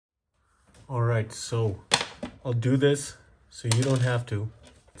All right, so I'll do this so you don't have to.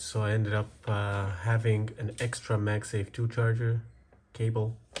 So I ended up having an extra MagSafe 2 charger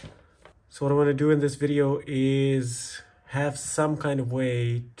cable. So what I want to do in this video is have some kind of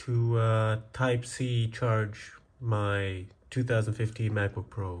way to Type-C charge my 2015 MacBook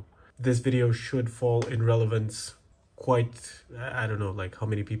Pro. This video should fall in relevance quite, I don't know like how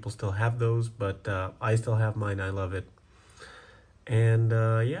many people still have those, but I still have mine. I love it. And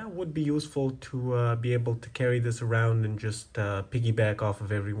yeah, it would be useful to be able to carry this around and just piggyback off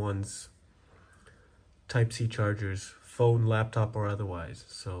of everyone's Type-C chargers, phone, laptop, or otherwise.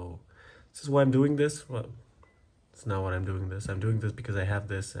 So this is why I'm doing this. Well, it's not what I'm doing this. I'm doing this because I have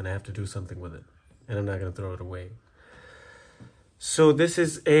this and I have to do something with it. And I'm not going to throw it away. So this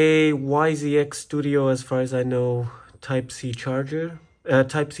is a YZX Studio, as far as I know, Type-C charger,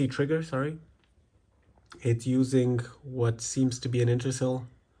 Type-C trigger, sorry. It's using what seems to be an intercell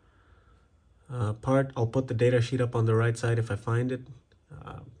part. I'll put the data sheet up on the right side if I find it.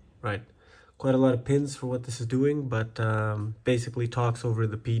 Right, quite a lot of pins for what this is doing, but basically talks over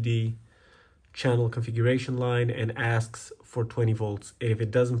the PD channel configuration line and asks for 20 volts. If it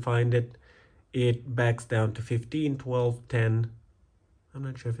doesn't find it, it backs down to 15, 12, 10. I'm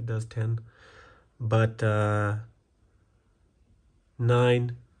not sure if it does 10, but 9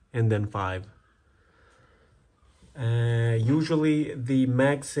 and then 5. Usually the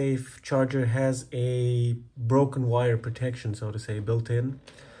MagSafe charger has a broken wire protection, so to say, built in,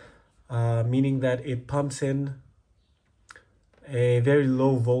 meaning that it pumps in a very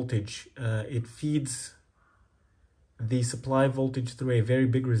low voltage. It feeds the supply voltage through a very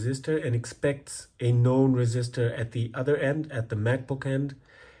big resistor and expects a known resistor at the other end, at the MacBook end.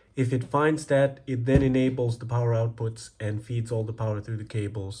 If it finds that, it then enables the power outputs and feeds all the power through the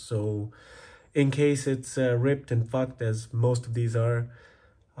cables. So in case it's ripped and fucked, as most of these are,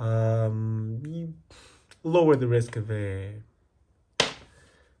 you lower the risk of a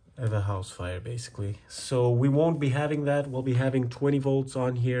house fire, basically. So we won't be having that. We'll be having 20 volts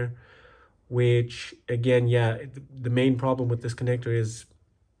on here, which again, yeah, the main problem with this connector is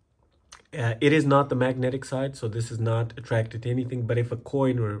it is not the magnetic side, so this is not attracted to anything. But if a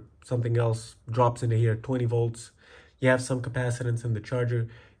coin or something else drops into here, 20 volts, you have some capacitance in the charger,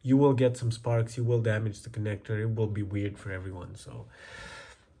 you will get some sparks, you will damage the connector, it will be weird for everyone. So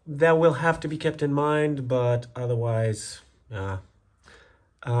that will have to be kept in mind, but otherwise, what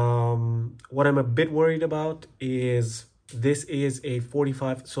I'm a bit worried about is this is a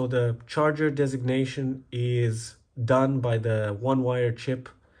 45, so the charger designation is done by the one wire chip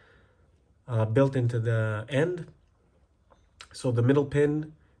built into the end. So the middle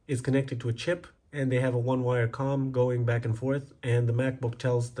pin is connected to a chip, and they have a one wire comm going back and forth, and the MacBook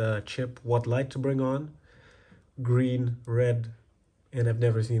tells the chip what light to bring on, green, red, and I've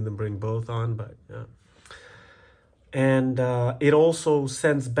never seen them bring both on, but yeah. And it also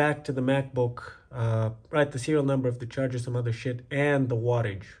sends back to the MacBook, right, the serial number of the charger, some other shit, and the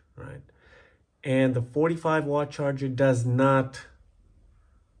wattage, right? And the 45 watt charger does not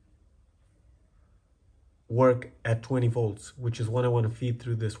work at 20 volts, which is what I want to feed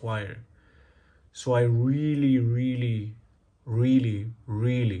through this wire. So I really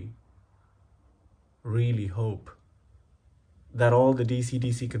hope that all the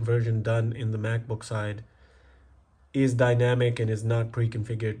DC-DC conversion done in the MacBook side is dynamic and is not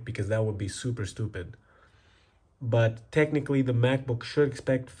pre-configured, because that would be super stupid. But technically the MacBook should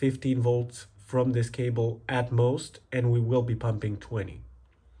expect 15 volts from this cable at most, and we will be pumping 20.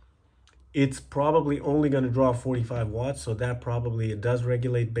 It's probably only going to draw 45 watts, so that probably it does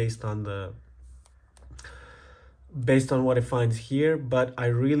regulate based on what it finds here, but I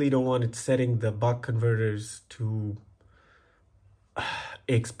really don't want it setting the buck converters to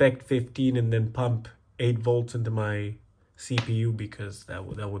expect 15 and then pump 8 volts into my CPU, because that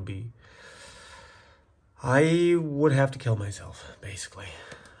would be, I would have to kill myself, basically.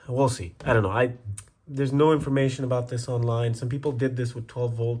 We'll see. I don't know. There's no information about this online. Some people did this with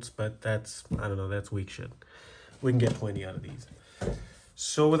 12 volts, but that's, I don't know, that's weak shit. We can get 20 out of these.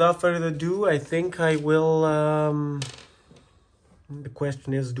 So without further ado, I think I will, the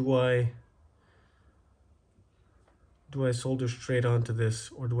question is, do I solder straight onto this,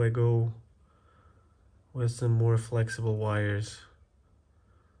 or do I go with some more flexible wires?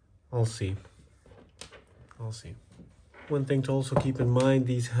 I'll see. One thing to also keep in mind,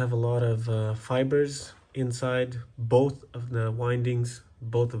 these have a lot of fibers inside both of the windings,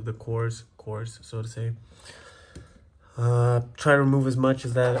 both of the cores, so to say. Try to remove as much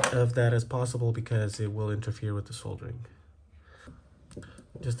of that as possible, because it will interfere with the soldering.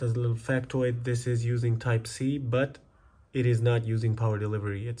 Just as a little factoid, this is using Type-C, but it is not using power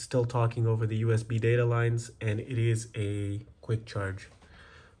delivery. It's still talking over the USB data lines, and it is a quick charge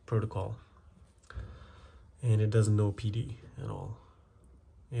protocol. And it doesn't know PD at all.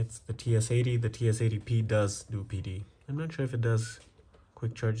 It's the TS80. The TS80P does do PD. I'm not sure if it does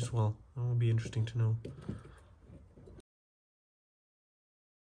quick charge as well. That will be interesting to know.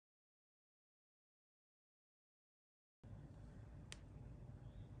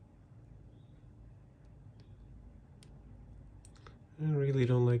 I really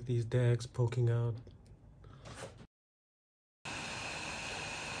don't like these DACs poking out.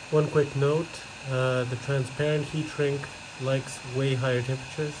 One quick note, the transparent heat shrink likes way higher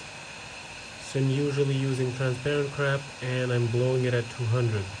temperatures. So I'm usually using transparent crap and I'm blowing it at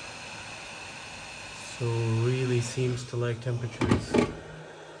 200. So really seems to like temperatures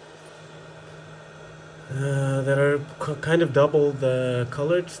that are kind of double the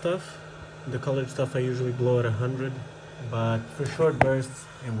colored stuff. The colored stuff I usually blow at 100, but for short bursts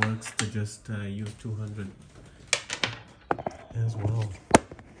it works to just use 200 as well.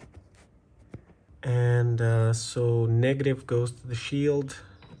 And so negative goes to the shield,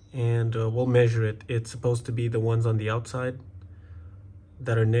 and we'll measure it. It's supposed to be the ones on the outside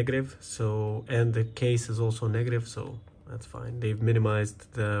that are negative, so, and the case is also negative, so that's fine. They've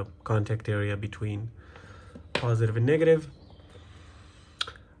minimized the contact area between positive and negative.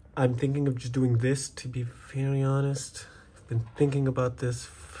 I'm thinking of just doing this, to be very honest. I've been thinking about this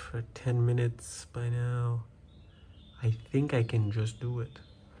for 10 minutes by now. I think I can just do it.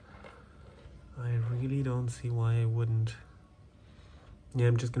 I really don't see why I wouldn't. Yeah,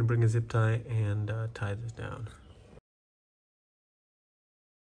 I'm just gonna bring a zip tie and tie this down.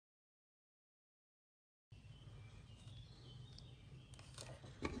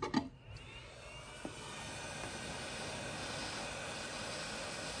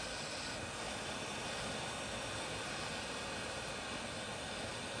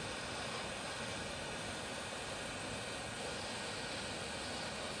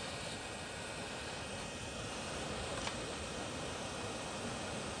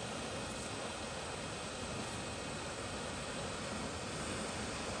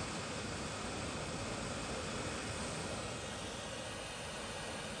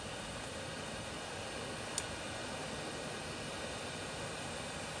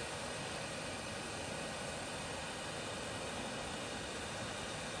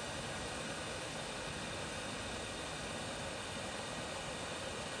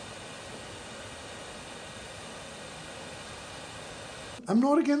 I'm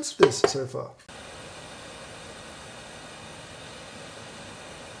not against this so far.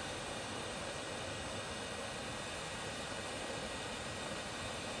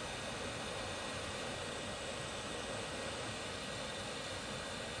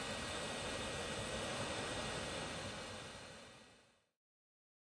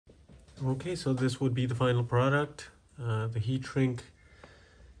 Okay, so this would be the final product. The heat shrink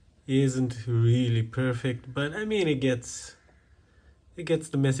isn't really perfect, but I mean it gets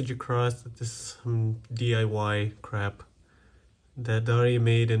the message across that this is some DIY crap that Daria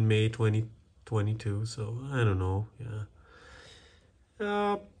made in May 2022. So I don't know.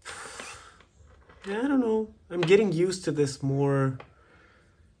 Yeah, I don't know. I'm getting used to this more.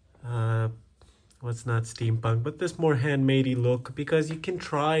 What's not steampunk, but this more handmade-y look, because you can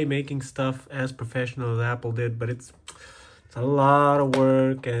try making stuff as professional as Apple did, but it's a lot of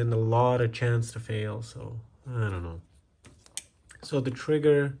work and a lot of chance to fail, so I don't know. So the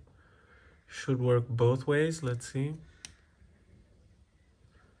trigger should work both ways. Let's see.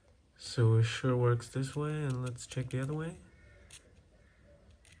 So it sure works this way, and let's check the other way.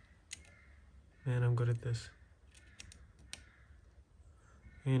 Man, I'm good at this.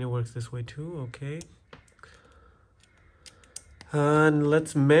 And it works this way too, okay. And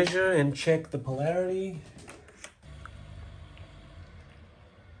let's measure and check the polarity.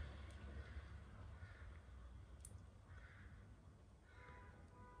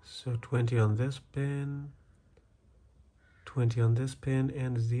 So 20 on this pin, 20 on this pin,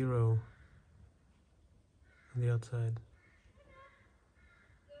 and 0 on the outside.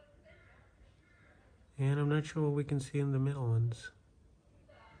 And I'm not sure what we can see in the middle ones.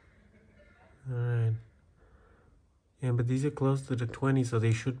 Alright. Yeah, but these are close to the 20, so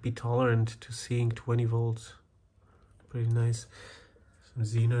they should be tolerant to seeing 20 volts. Pretty nice. Some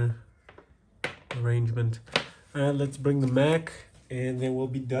Zener arrangement. Alright, let's bring the Mac, and then we'll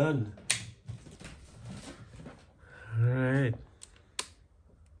be done. Alright.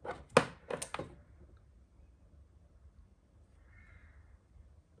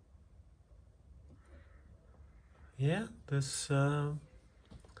 Yeah, this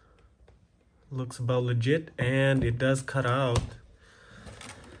looks about legit, and it does cut out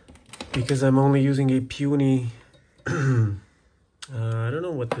because I'm only using a puny I don't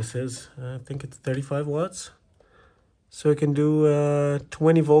know what this is. I think it's 35 watts. So it can do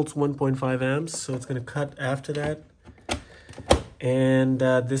 20 volts, 1.5 amps. So it's going to cut after that. And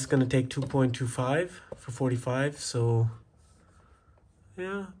this is going to take 2.25 for 45. So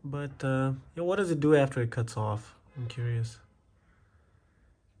yeah, but yeah, what does it do after it cuts off? I'm curious.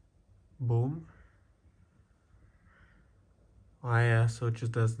 Boom. Oh yeah, so it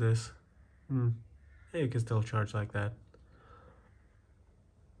just does this. Yeah, you can still charge like that.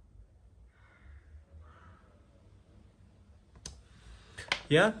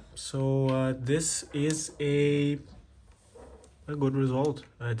 Yeah, so this is a good result,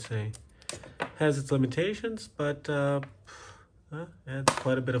 I'd say. Has its limitations, but adds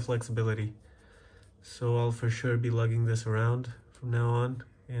quite a bit of flexibility. So I'll for sure be lugging this around from now on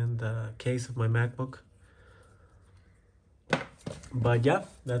in the case of my MacBook. But yeah,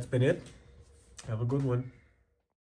 that's been it. Have a good one.